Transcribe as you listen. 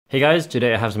Hey guys,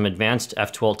 today I have some advanced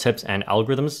F2L tips and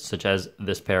algorithms such as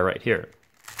this pair right here.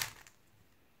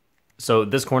 So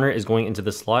this corner is going into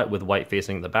the slot with white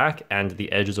facing the back and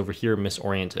the edge is over here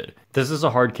misoriented. This is a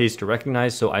hard case to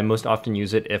recognize, so I most often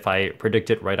use it if I predict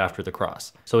it right after the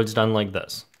cross. So it's done like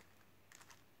this.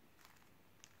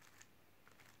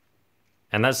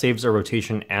 And that saves a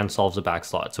rotation and solves a back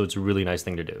slot, so it's a really nice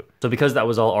thing to do. So because that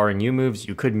was all R and U moves,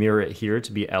 you could mirror it here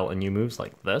to be L and U moves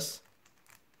like this.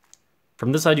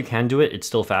 From this side you can do it, it's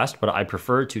still fast, but I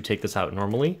prefer to take this out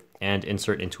normally and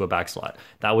insert into a back slot.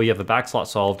 That way you have a back slot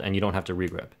solved and you don't have to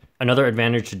regrip. Another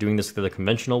advantage to doing this the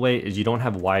conventional way is you don't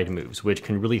have wide moves, which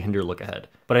can really hinder look ahead.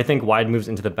 But I think wide moves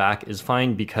into the back is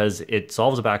fine because it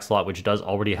solves a back slot, which does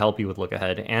already help you with look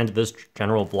ahead, and this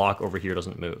general block over here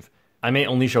doesn't move. I may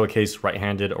only show a case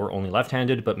right-handed or only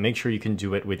left-handed, but make sure you can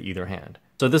do it with either hand.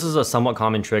 So this is a somewhat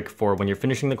common trick for when you're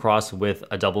finishing the cross with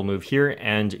a double move here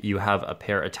and you have a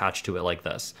pair attached to it like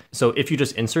this. So if you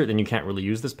just insert, then you can't really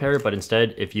use this pair, but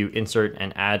instead if you insert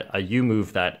and add a U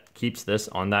move that keeps this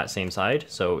on that same side,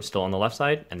 so still on the left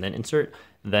side, and then insert,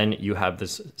 then you have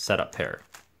this setup pair.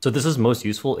 So this is most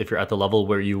useful if you're at the level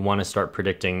where you want to start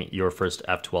predicting your first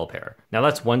F2L pair. Now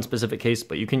that's one specific case,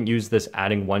 but you can use this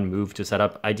adding one move to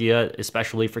setup idea,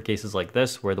 especially for cases like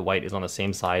this where the white is on the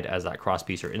same side as that cross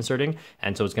piece you're inserting,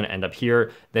 and so it's going to end up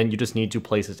here. Then you just need to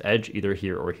place its edge either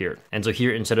here or here. And so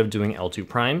here, instead of doing L2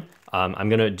 prime, I'm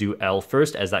going to do L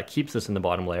first, as that keeps this in the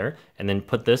bottom layer, and then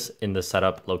put this in the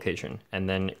setup location, and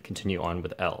then continue on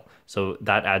with L. So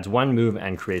that adds one move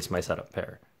and creates my setup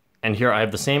pair. And here I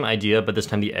have the same idea, but this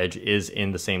time the edge is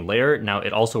in the same layer. Now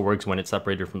it also works when it's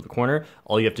separated from the corner.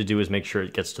 All you have to do is make sure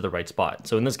it gets to the right spot.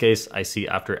 So in this case, I see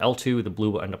after L2, the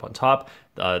blue will end up on top.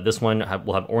 This one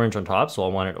will have orange on top, so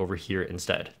I'll want it over here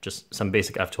instead. Just some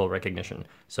basic F2L recognition.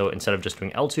 So instead of just doing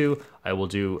L2, I will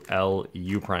do L,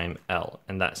 U prime, L,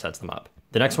 and that sets them up.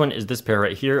 The next one is this pair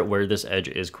right here where this edge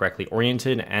is correctly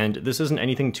oriented, and this isn't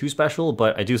anything too special,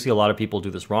 but I do see a lot of people do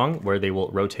this wrong where they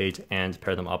will rotate and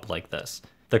pair them up like this.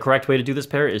 The correct way to do this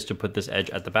pair is to put this edge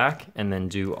at the back and then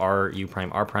do R, U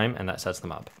prime, R prime, and that sets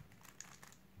them up.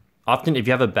 Often if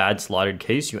you have a bad slotted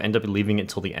case, you end up leaving it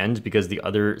till the end because the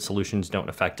other solutions don't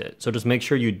affect it. So just make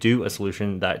sure you do a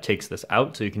solution that takes this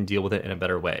out so you can deal with it in a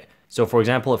better way. So for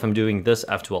example, if I'm doing this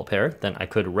F2L pair, then I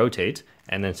could rotate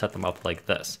and then set them up like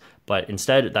this. But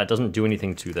instead, that doesn't do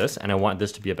anything to this, and I want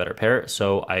this to be a better pair,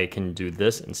 so I can do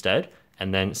this instead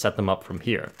and then set them up from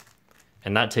here.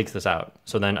 And that takes this out.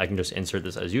 So then I can just insert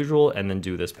this as usual and then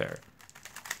do this pair.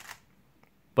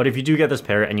 But if you do get this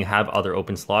pair and you have other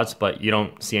open slots, but you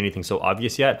don't see anything so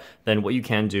obvious yet, then what you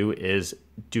can do is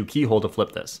do keyhole to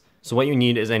flip this. So what you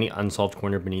need is any unsolved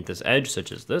corner beneath this edge,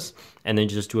 such as this, and then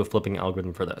just do a flipping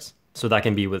algorithm for this. So that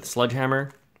can be with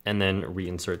sledgehammer, and then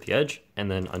reinsert the edge, and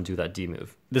then undo that D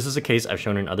move. This is a case I've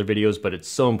shown in other videos, but it's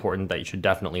so important that you should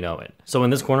definitely know it. So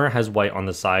when this corner has white on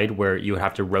the side where you would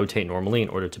have to rotate normally in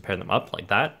order to pair them up like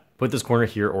that, put this corner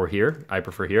here or here, I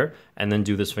prefer here, and then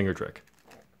do this finger trick.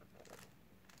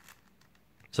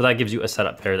 So that gives you a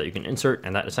setup pair that you can insert,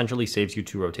 and that essentially saves you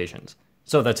 2 rotations.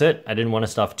 So that's it. I didn't want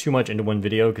to stuff too much into one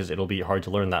video because it'll be hard to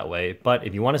learn that way, but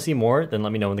if you want to see more, then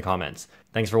let me know in the comments.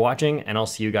 Thanks for watching, and I'll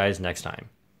see you guys next time.